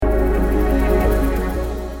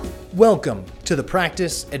Welcome to the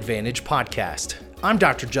Practice Advantage Podcast. I'm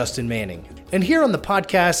Dr. Justin Manning, and here on the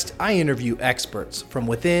podcast, I interview experts from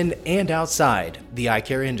within and outside the eye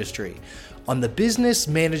care industry on the business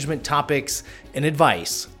management topics and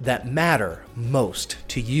advice that matter most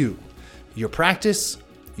to you, your practice,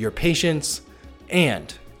 your patients,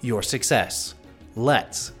 and your success.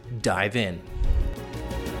 Let's dive in.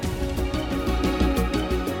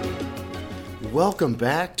 Welcome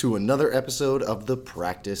back to another episode of the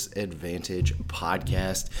Practice Advantage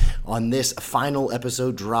Podcast. On this final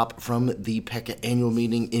episode drop from the PECAA annual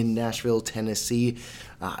meeting in Nashville, Tennessee,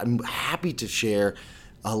 I'm happy to share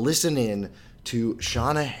a listen in to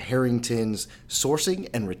Shauna Harrington's Sourcing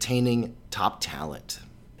and Retaining Top Talent.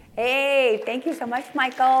 Hey, thank you so much,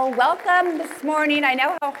 Michael. Welcome this morning. I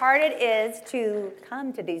know how hard it is to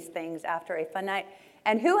come to these things after a fun night.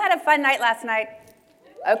 And who had a fun night last night?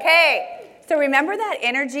 Okay. So remember that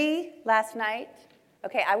energy last night?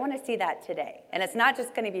 Okay, I want to see that today. And it's not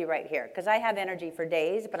just going to be right here, because I have energy for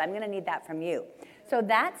days, but I'm going to need that from you. So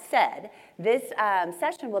that said, this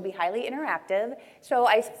session will be highly interactive. So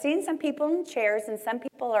I've seen some people in chairs, and some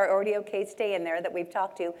people are already okay stay in there that we've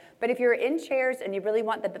talked to. But if you're in chairs and you really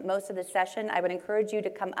want the most of the session, I would encourage you to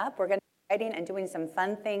come up. We're going to be writing and doing some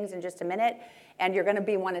fun things in just a minute. And you're going to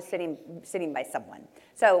be sitting by someone.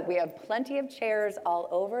 So we have plenty of chairs all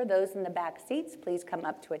over. Those in the back seats, please come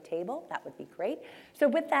up to a table. That would be great. So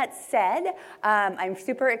with that said, I'm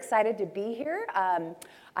super excited to be here.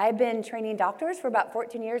 I've been training doctors for about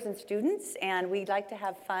 14 years and students, and we like to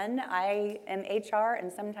have fun. I am HR,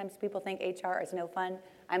 and sometimes people think HR is no fun.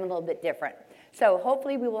 I'm a little bit different. So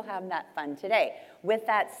hopefully we will have that fun today. With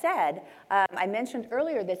that said, I mentioned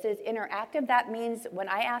earlier this is interactive. That means when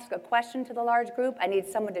I ask a question to the large group, I need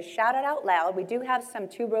someone to shout it out loud. We do have some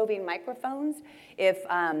 2 roving microphones if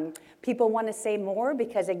people want to say more,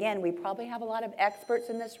 because again, we probably have a lot of experts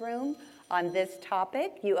in this room on this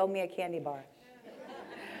topic. You owe me a candy bar.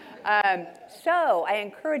 So I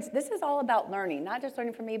encourage, this is all about learning, not just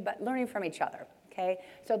learning from me, but learning from each other. Okay,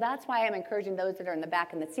 so that's why I'm encouraging those that are in the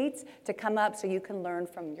back in the seats to come up so you can learn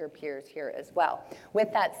from your peers here as well.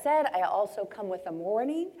 With that said, I also come with a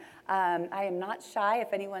warning. I am not shy.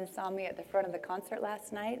 If anyone saw me at the front of the concert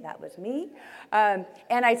last night, that was me. And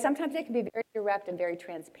sometimes I can be very direct and very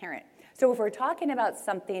transparent. So if we're talking about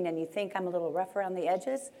something and you think I'm a little rough around the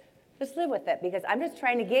edges, just live with it, because I'm just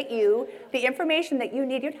trying to get you the information that you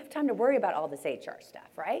need. You don't have time to worry about all this HR stuff,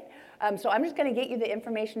 right? So I'm just going to get you the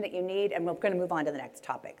information that you need, and we're going to move on to the next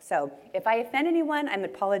topic. So if I offend anyone, I'm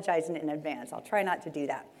apologizing in advance. I'll try not to do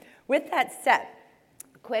that. With that said,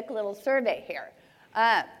 a quick little survey here.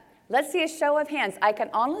 Let's see a show of hands. I can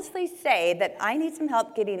honestly say that I need some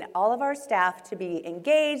help getting all of our staff to be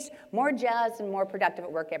engaged, more jazzed, and more productive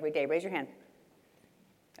at work every day. Raise your hand.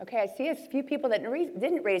 Okay, I see a few people that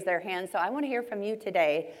didn't raise their hands, so I want to hear from you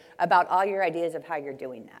today about all your ideas of how you're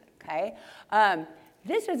doing that, okay?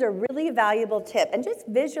 This is a really valuable tip, and just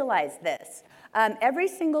visualize this. Every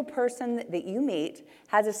single person that you meet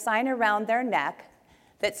has a sign around their neck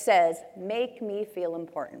that says, "Make me feel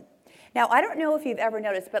important." Now, I don't know if you've ever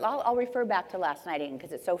noticed, but I'll refer back to last night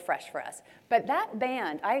because it's so fresh for us. But that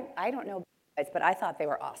band, I don't know, but I thought they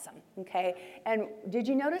were awesome, okay? And did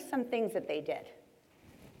you notice some things that they did?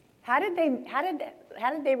 How did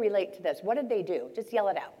they relate to this? What did they do? Just yell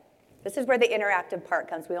it out. This is where the interactive part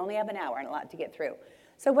comes. We only have an hour and a lot to get through.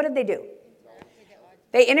 So what did they do?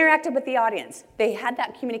 They interacted with the audience. They had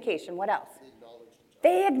that communication. What else?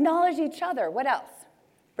 They acknowledged each other. What else?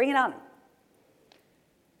 Bring it on.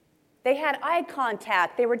 They had eye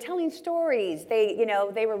contact. They were telling stories. They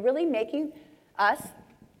were really made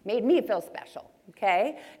me feel special.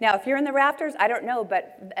 Okay. Now, if you're in the rafters, I don't know,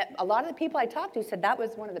 but a lot of the people I talked to said that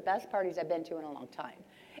was one of the best parties I've been to in a long time.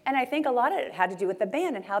 And I think a lot of it had to do with the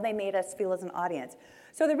band and how they made us feel as an audience.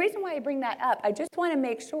 So the reason why I bring that up, I just want to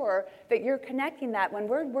make sure that you're connecting that when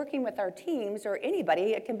we're working with our teams or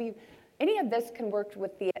anybody. It can be, any of this can work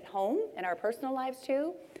with the at home in our personal lives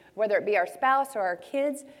too, whether it be our spouse or our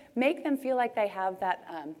kids. Make them feel like they have that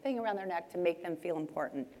thing around their neck to make them feel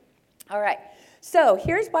important. All right, so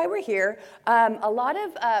here's why we're here. A lot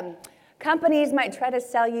of companies might try to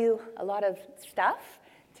sell you a lot of stuff.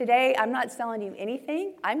 Today, I'm not selling you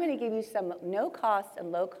anything. I'm going to give you some no-cost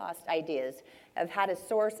and low-cost ideas of how to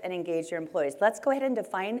source and engage your employees. Let's go ahead and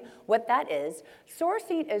define what that is.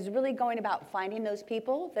 Sourcing is really going about finding those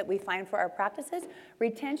people that we find for our practices.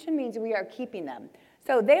 Retention means we are keeping them.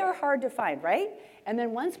 So they are hard to find, right? And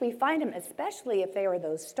then once we find them, especially if they are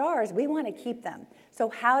those stars, we want to keep them. So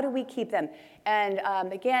how do we keep them? And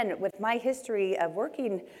again, with my history of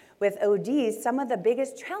working with ODs, some of the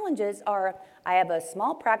biggest challenges are I have a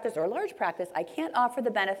small practice or a large practice. I can't offer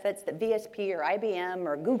the benefits that VSP or IBM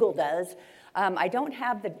or Google does. I don't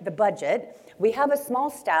have the budget. We have a small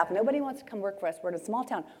staff. Nobody wants to come work for us. We're in a small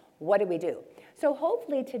town. What do we do? So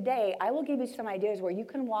hopefully today I will give you some ideas where you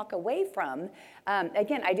can walk away from,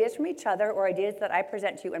 again, ideas from each other or ideas that I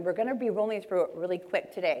present to you, and we're going to be rolling through it really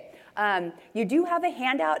quick today. You do have a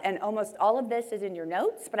handout, and almost all of this is in your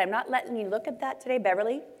notes, but I'm not letting you look at that today,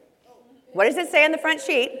 Beverly. What does it say on the front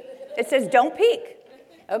sheet? It says don't peek,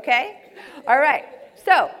 okay? All right.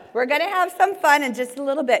 So we're going to have some fun in just a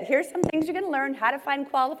little bit. Here's some things you're going to learn: how to find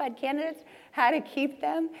qualified candidates, how to keep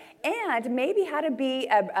them, and maybe how to be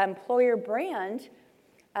an employer brand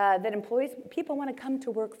that people want to come to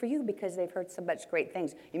work for you because they've heard so much great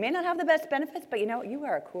things. You may not have the best benefits, but you know what? You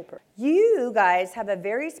are a cool person. You guys have a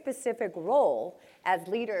very specific role as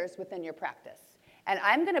leaders within your practice. And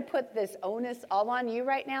I'm going to put this onus all on you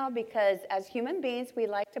right now because as human beings, we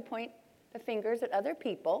like to point the fingers at other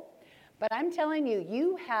people. But I'm telling you,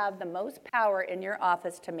 you have the most power in your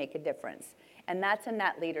office to make a difference. And that's in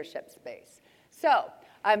that leadership space. So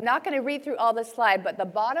I'm not going to read through all the slide, but the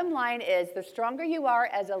bottom line is the stronger you are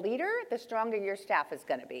as a leader, the stronger your staff is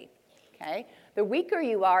going to be. Okay? The weaker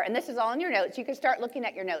you are, and this is all in your notes. You can start looking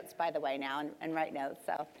at your notes, by the way, now and write notes.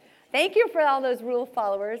 So thank you for all those rule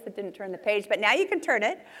followers that didn't turn the page, but now you can turn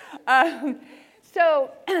it.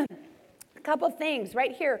 So a couple things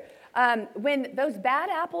right here. When those bad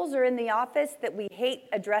apples are in the office that we hate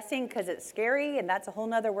addressing because it's scary, and that's a whole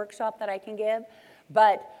nother workshop that I can give,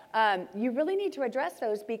 but you really need to address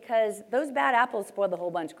those because those bad apples spoil the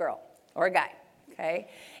whole bunch, girl or guy, okay?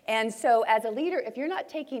 And so as a leader, if you're not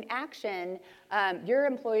taking action, your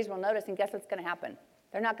employees will notice, and guess what's going to happen?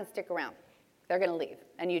 They're not going to stick around. They're going to leave,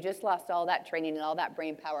 and you just lost all that training and all that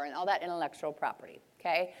brain power and all that intellectual property,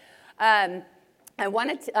 okay? I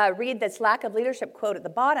want to read this lack of leadership quote at the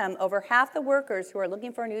bottom. Over half the workers who are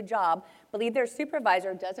looking for a new job believe their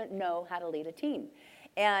supervisor doesn't know how to lead a team.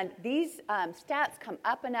 And these stats come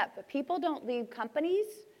up and up. But people don't leave companies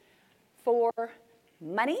for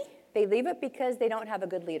money. They leave it because they don't have a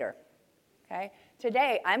good leader. Okay?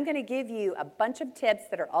 Today, I'm going to give you a bunch of tips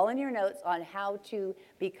that are all in your notes on how to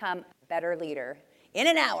become a better leader in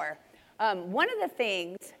an hour. One of the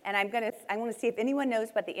things, and I want to see if anyone knows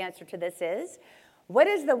what the answer to this is. What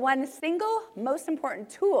is the one single most important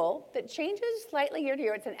tool that changes slightly year to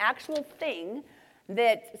year? It's an actual thing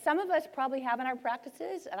that some of us probably have in our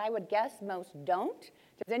practices, and I would guess most don't.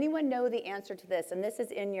 Does anyone know the answer to this? And this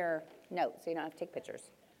is in your notes, so you don't have to take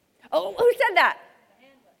pictures. Oh, who said that?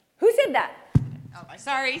 Who said that? Oh,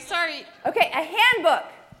 sorry. Okay, a handbook.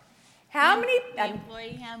 How many? The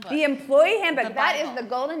employee handbook. The employee handbook. The That Bible. is the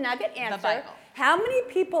golden nugget answer. The Bible. How many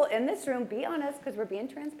people in this room, be honest, because we're being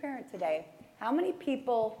transparent today, how many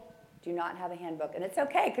people do not have a handbook? And it's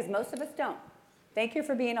okay, because most of us don't. Thank you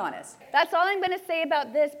for being honest. That's all I'm going to say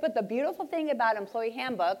about this, but the beautiful thing about employee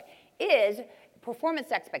handbook is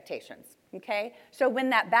performance expectations, okay? So when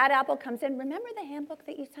that bad apple comes in, remember the handbook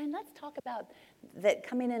that you signed? Let's talk about that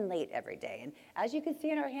coming in late every day. And as you can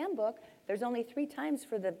see in our handbook, there's only 3 times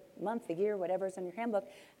for the month, the year, whatever's in your handbook,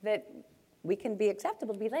 that we can be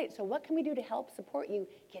acceptable to be late. So what can we do to help support you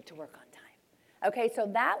get to work on time? Okay, so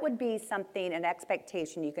that would be something, an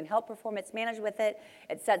expectation. You can help performance manage with it.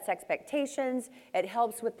 It sets expectations. It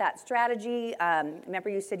helps with that strategy. Remember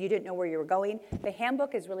you said you didn't know where you were going? The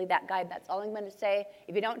handbook is really that guide. That's all I'm going to say.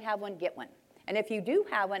 If you don't have one, get one. And if you do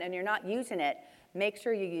have one and you're not using it, make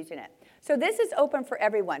sure you're using it. So this is open for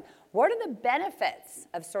everyone. What are the benefits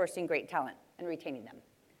of sourcing great talent and retaining them?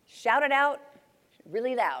 Shout it out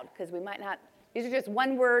really loud, because we might not, these are just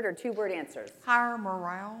 1-word or 2-word answers. Higher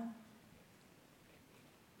morale.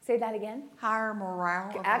 Say that again. Higher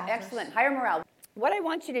morale. Excellent. Higher morale. What I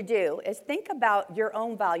want you to do is think about your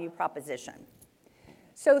own value proposition.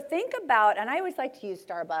 So think about, and I always like to use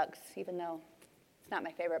Starbucks, even though it's not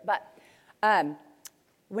my favorite, but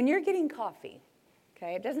when you're getting coffee,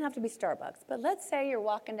 okay, it doesn't have to be Starbucks, but let's say you're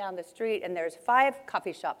walking down the street and there's 5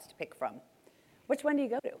 coffee shops to pick from. Which one do you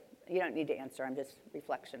go to? You don't need to answer. I'm just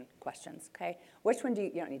reflection questions, okay? Which one do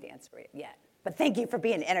you don't need to answer it yet. But thank you for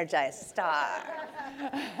being an energized star.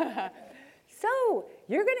 So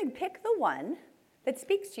you're going to pick the one that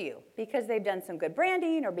speaks to you because they've done some good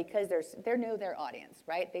branding or because they know their audience,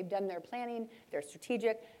 right? They've done their planning, they're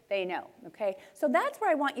strategic, they know, okay? So that's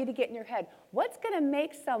where I want you to get in your head. What's going to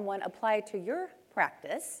make someone apply to your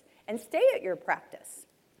practice and stay at your practice?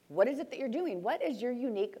 What is it that you're doing? What is your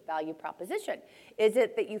unique value proposition? Is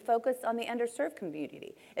it that you focus on the underserved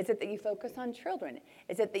community? Is it that you focus on children?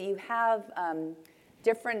 Is it that you have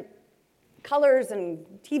different colors and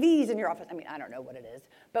TVs in your office? I mean, I don't know what it is.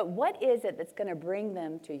 But what is it that's going to bring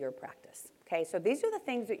them to your practice? Okay, so these are the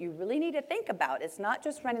things that you really need to think about. It's not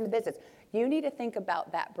just running the business. You need to think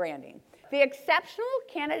about that branding. The exceptional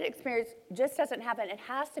candidate experience just doesn't happen. It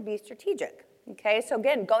has to be strategic. Okay, so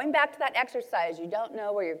again, going back to that exercise, you don't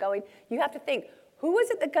know where you're going. You have to think, who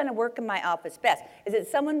is it that's going to work in my office best? Is it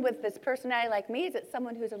someone with this personality like me? Is it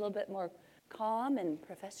someone who's a little bit more calm and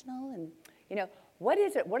professional? And, you know, what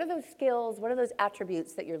is it? What are those skills? What are those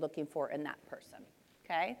attributes that you're looking for in that person?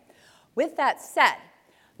 Okay, with that said,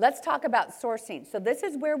 let's talk about sourcing. So this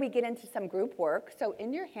is where we get into some group work. So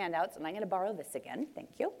in your handouts, and I'm going to borrow this again, thank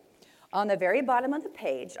you. On the very bottom of the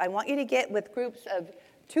page, I want you to get with groups of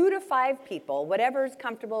 2 to 5 people, whatever is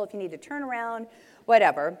comfortable, if you need to turn around,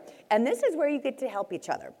 whatever. And this is where you get to help each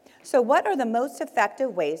other. So what are the most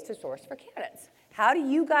effective ways to source for candidates? How do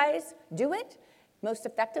you guys do it most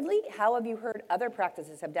effectively? How have you heard other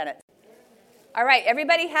practices have done it? All right,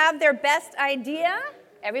 everybody have their best idea?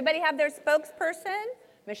 Everybody have their spokesperson?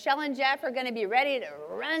 Michelle and Jeff are going to be ready to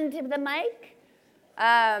run to the mic.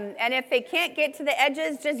 And if they can't get to the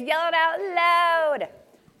edges, just yell it out loud.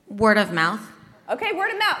 Word of mouth. Okay,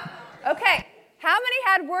 word of mouth. Okay, how many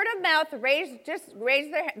had word of mouth raise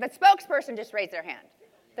their hand? The spokesperson just raised their hand.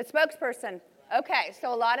 The spokesperson. Okay,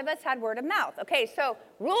 so a lot of us had word of mouth. Okay, so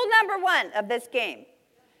rule number 1 of this game.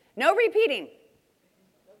 No repeating.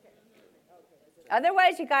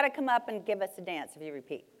 Otherwise, you got to come up and give us a dance if you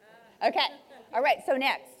repeat. Okay, all right, so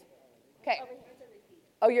next. Okay.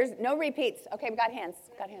 Oh, yours, no repeats. Okay, we got hands.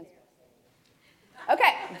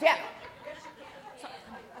 Okay, Jeff.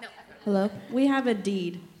 Hello. We have a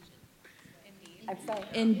deed. I'm sorry.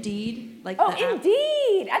 Indeed, like Oh, the app.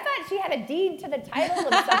 Indeed. I thought she had a deed to the title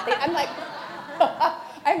of something. I'm like,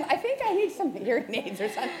 I think I need some hearing aids or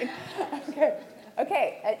something.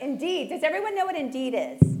 Okay. Indeed. Does everyone know what Indeed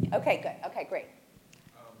is? Okay, good. Okay, great.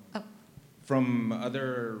 From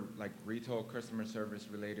other like retail customer service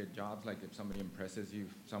related jobs, like if somebody impresses you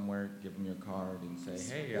somewhere, give them your card and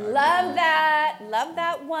say, hey. Love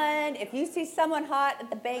that one. If you see someone hot at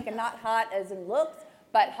the bank, and not hot as in looks,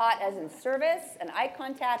 but hot as in service and eye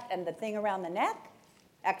contact and the thing around the neck,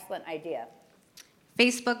 excellent idea.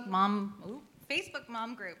 Facebook mom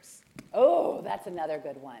groups. Oh, that's another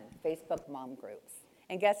good one. Facebook mom groups.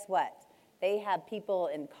 And guess what? They have people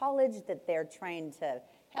in college that they're trying to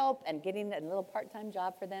help, and getting a little part-time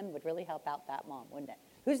job for them would really help out that mom, wouldn't it?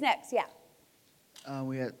 Who's next? Yeah.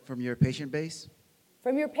 We had from your patient base.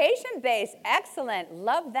 From your patient base. Excellent.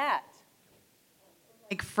 Love that.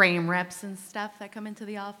 Like frame reps and stuff that come into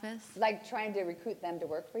the office? Like trying to recruit them to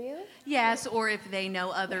work for you? Yes, or if they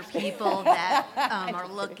know other people that are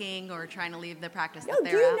looking or trying to leave the practice that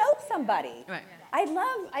they're do you at. know somebody? Right. I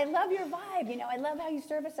love your vibe. You know, I love how you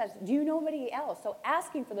service us. Do you know anybody else? So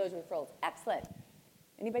asking for those referrals. Excellent.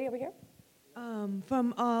 Anybody over here?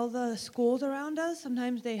 From all the schools around us,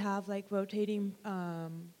 sometimes they have like rotating,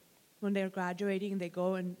 when they're graduating, they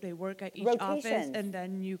go and they work at each office, and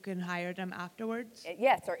then you can hire them afterwards.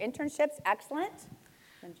 Yes, or internships, excellent.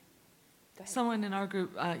 Go ahead. Someone in our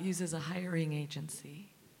group uses a hiring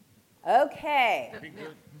agency. Okay.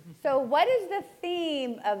 So what is the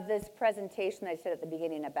theme of this presentation I said at the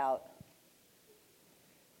beginning about?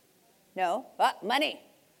 No? Money.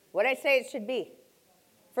 What did I say it should be?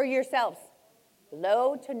 For yourselves.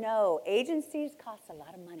 Low to no. Agencies cost a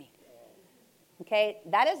lot of money. Okay?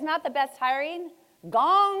 That is not the best hiring.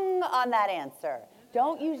 Gong on that answer.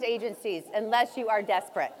 Don't use agencies unless you are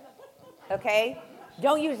desperate. Okay?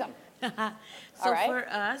 Don't use them. So for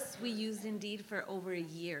us, we used Indeed for over a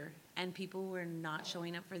year, and people were not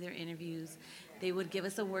showing up for their interviews. They would give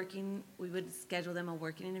us we would schedule them a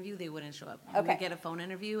working interview, they wouldn't show up. We would get a phone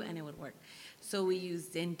interview, and it would work. So we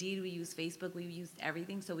used Indeed, we used Facebook, we used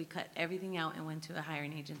everything, so we cut everything out and went to a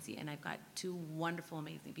hiring agency, and I've got 2 wonderful,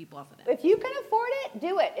 amazing people off of that. If you can afford it,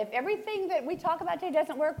 do it. If everything that we talk about today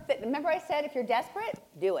doesn't work, remember I said if you're desperate,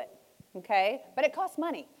 do it, okay? But it costs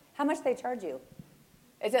money. How much do they charge you?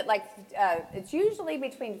 Is it like, it's usually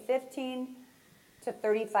between 15 to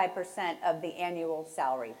 35% of the annual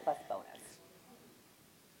salary plus bonus.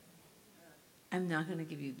 I'm not going to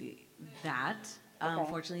give you that. Okay.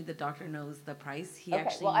 Unfortunately, the doctor knows the price. He Okay,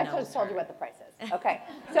 actually well, I knows just told her. you what the price is. Okay,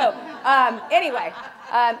 so anyway,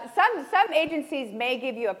 some agencies may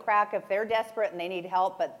give you a crack if they're desperate and they need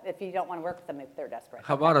help, but if you don't want to work with them if they're desperate.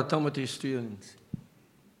 How about optometry students?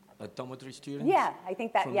 Optometry students? Yeah, I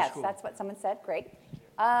think that, from yes, school. that's what someone said. Great.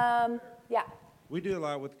 Yeah. We do a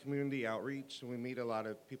lot with community outreach, and we meet a lot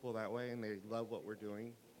of people that way, and they love what we're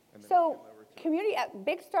doing. And So community,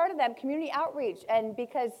 big start of them, community outreach. And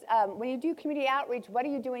because when you do community outreach, what are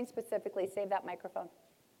you doing specifically? Save that microphone.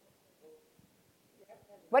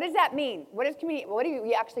 What does that mean? What are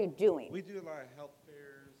you actually doing? We do a lot of health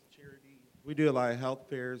fairs, charity. We do a lot of health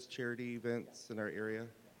fairs, charity events in our area,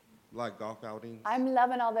 like golf outings. I'm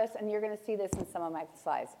loving all this, and you're going to see this in some of my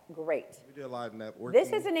slides. Great. We do a lot of networking.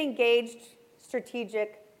 This is an engaged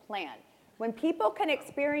strategic plan. When people can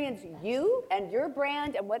experience you and your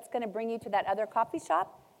brand and what's going to bring you to that other coffee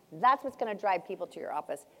shop, that's what's going to drive people to your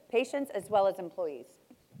office, patients as well as employees.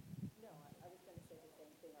 No, I was going to say the same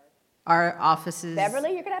thing. Our offices.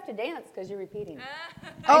 Beverly, you're going to have to dance because you're repeating.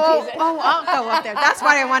 I'll go up there. That's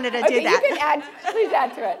why I wanted to do that. You can add, please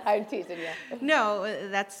add to it. I'm teasing you. No,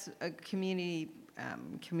 that's a community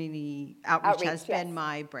outreach has been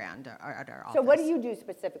my brand at our office. So what do you do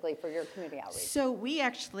specifically for your community outreach? So we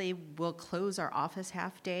actually will close our office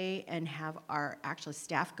half day and have our actual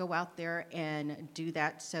staff go out there and do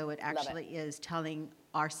that. So it actually is telling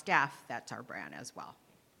our staff that's our brand as well.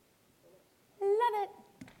 Love it.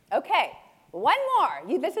 Okay, one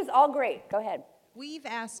more. This is all great. Go ahead. We've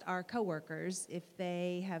asked our coworkers if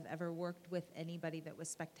they have ever worked with anybody that was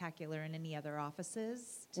spectacular in any other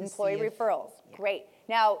offices. Employee referrals, great.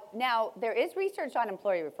 Now there is research on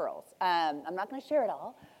employee referrals. I'm not going to share it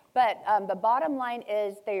all, but the bottom line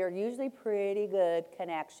is they are usually pretty good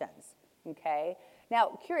connections. Okay.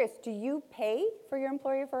 Now, curious, do you pay for your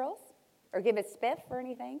employee referrals or give a spiff or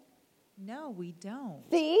anything? No, we don't.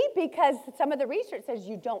 See, because some of the research says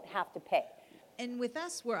you don't have to pay. And with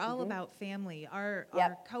us, we're all about family. Our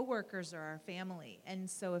coworkers are our family. And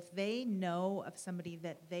so if they know of somebody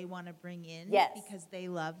that they want to bring in because they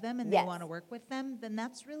love them and they want to work with them, then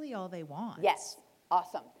that's really all they want. Yes,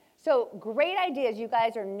 awesome. So great ideas. You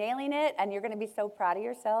guys are nailing it, and you're going to be so proud of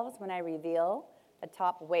yourselves when I reveal the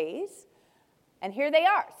top ways. And here they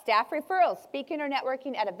are: staff referrals, speaking or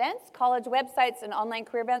networking at events, college websites and online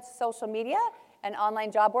career events, social media, and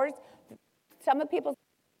online job boards. Some of people's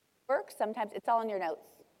work, sometimes it's all in your notes.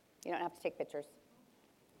 You don't have to take pictures.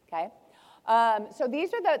 Okay? So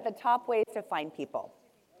these are the top ways to find people.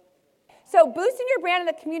 So boosting your brand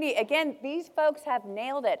in the community. Again, these folks have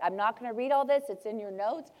nailed it. I'm not going to read all this. It's in your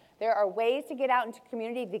notes. There are ways to get out into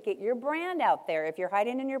community to get your brand out there if you're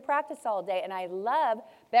hiding in your practice all day. And I love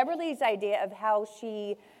Beverly's idea of how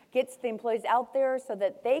she gets the employees out there so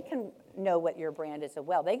that they can know what your brand is as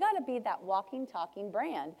well. They got to be that walking, talking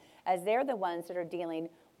brand, as they're the ones that are dealing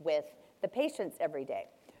with the patients every day.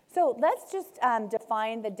 So let's just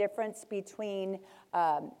define the difference between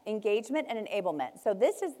engagement and enablement. So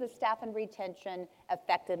this is the staff and retention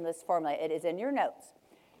effectiveness formula. It is in your notes.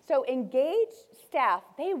 So engaged staff,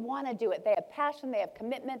 they want to do it. They have passion, they have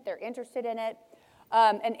commitment, they're interested in it.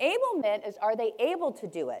 Enablement is, are they able to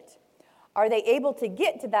do it? Are they able to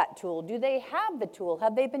get to that tool? Do they have the tool?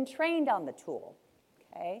 Have they been trained on the tool?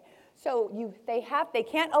 Okay. So they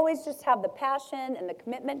can't always just have the passion and the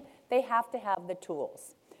commitment. They have to have the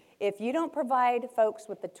tools. If you don't provide folks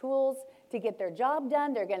with the tools to get their job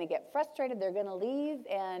done, they're going to get frustrated, they're going to leave,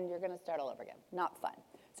 and you're going to start all over again. Not fun.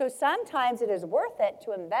 So sometimes it is worth it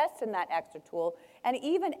to invest in that extra tool and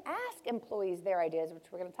even ask employees their ideas, which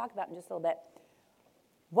we're going to talk about in just a little bit.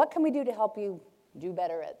 What can we do to help you do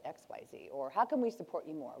better at XYZ? Or how can we support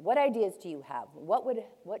you more? What ideas do you have? What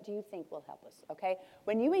do you think will help us? Okay?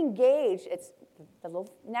 When you engage, it's the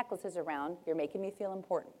little necklaces around, you're making me feel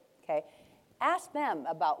important. Okay? Ask them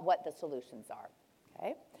about what the solutions are.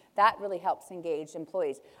 Okay? That really helps engage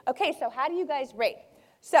employees. Okay, so how do you guys rate?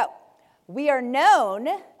 So we are known,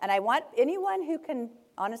 and I want anyone who can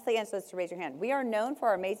honestly answer this to raise your hand. We are known for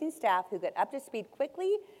our amazing staff who get up to speed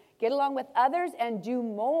quickly, get along with others, and do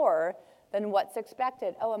more than what's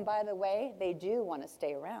expected. Oh, and by the way, they do want to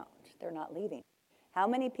stay around. They're not leaving. How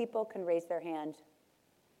many people can raise their hand?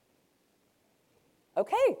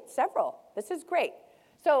 Okay, several. This is great.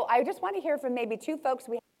 So I just want to hear from maybe two folks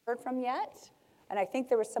we haven't heard from yet, and I think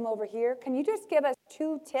there was some over here. Can you just give us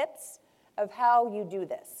 2 tips of how you do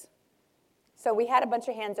this? So we had a bunch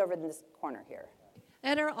of hands over in this corner here.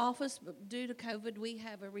 At our office, due to COVID, we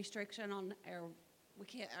have a restriction on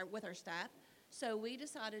with our staff. So we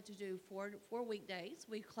decided to do 4 weekdays.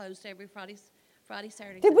 We closed every Friday,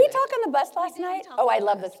 Saturday. Did we talk on the bus last night? Oh, I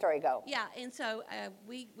love this story. Go. Yeah, and so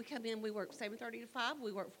we come in, we work 7:30 to 5.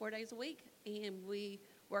 We work 4 days a week, and we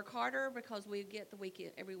work harder because we get the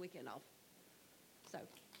weekend, every weekend off. So.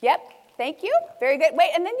 Yep, thank you. Very good.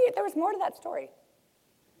 Wait, and then there was more to that story.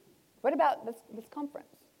 What about this conference?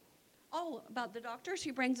 Oh, about the doctor.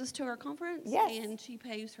 She brings us to our conference. Yes. And she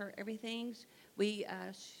pays for everything. We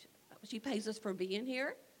She pays us for being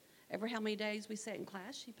here. Every how many days we sit in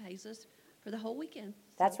class, she pays us for the whole weekend.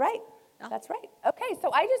 That's right. That's right. Okay,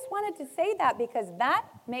 so I just wanted to say that because that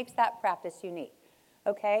makes that practice unique.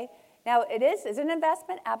 Okay? Now, it is an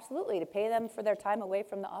investment, absolutely, to pay them for their time away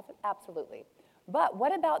from the office, absolutely. But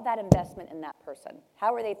what about that investment in that person?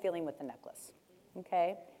 How are they feeling with the necklace?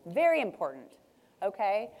 Okay? Very important.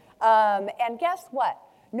 Okay? And guess what?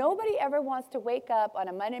 Nobody ever wants to wake up on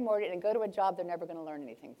a Monday morning and go to a job they're never going to learn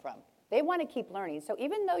anything from. They want to keep learning. So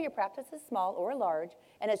even though your practice is small or large,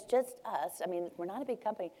 and it's just us, I mean, we're not a big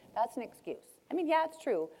company, that's an excuse. I mean, yeah, it's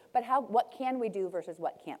true, but what can we do versus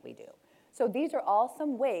what can't we do? So these are all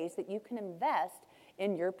some ways that you can invest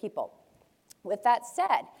in your people. With that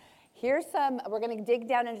said, we're going to dig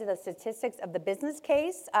down into the statistics of the business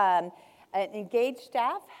case. Engaged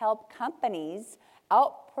staff help companies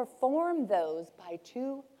outperform those by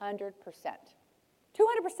 200%.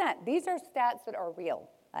 200%. These are stats that are real.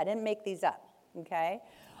 I didn't make these up, okay?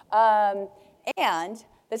 And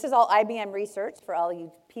this is all IBM research for all you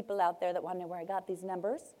people out there that want to know where I got these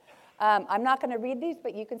numbers. I'm not going to read these,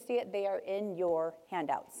 but you can see it. They are in your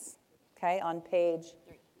handouts, okay, on page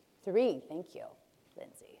 3. Thank you,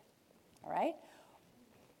 Lindsay. All right?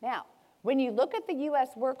 Now, when you look at the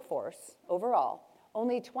U.S. workforce overall,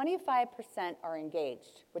 only 25% are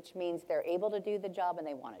engaged, which means they're able to do the job and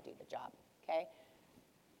they want to do the job, okay?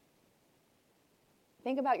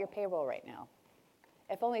 Think about your payroll right now.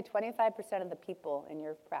 If only 25% of the people in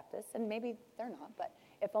your practice, and maybe they're not, but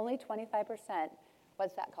if only 25%,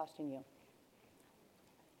 what's that costing you?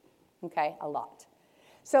 Okay, a lot.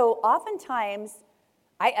 So oftentimes,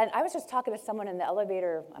 I was just talking to someone in the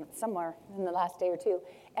elevator somewhere in the last day or two,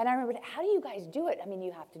 and I remembered, how do you guys do it? I mean,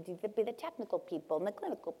 you have to be the technical people, and the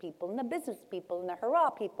clinical people, and the business people, and the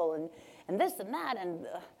hurrah people, and this and that, and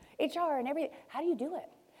HR and everything. How do you do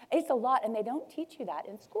it? It's a lot, and they don't teach you that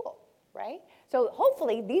in school, right? So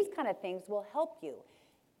hopefully these kind of things will help you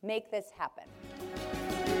make this happen.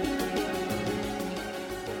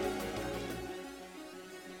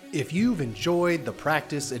 If you've enjoyed the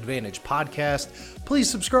Practice Advantage podcast, please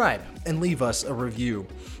subscribe and leave us a review.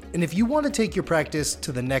 And if you want to take your practice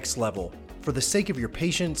to the next level, for the sake of your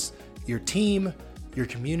patients, your team, your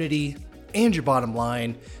community, and your bottom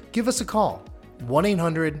line, give us a call,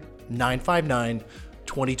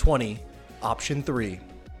 1-800-959-2020, option 3.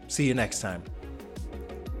 See you next time.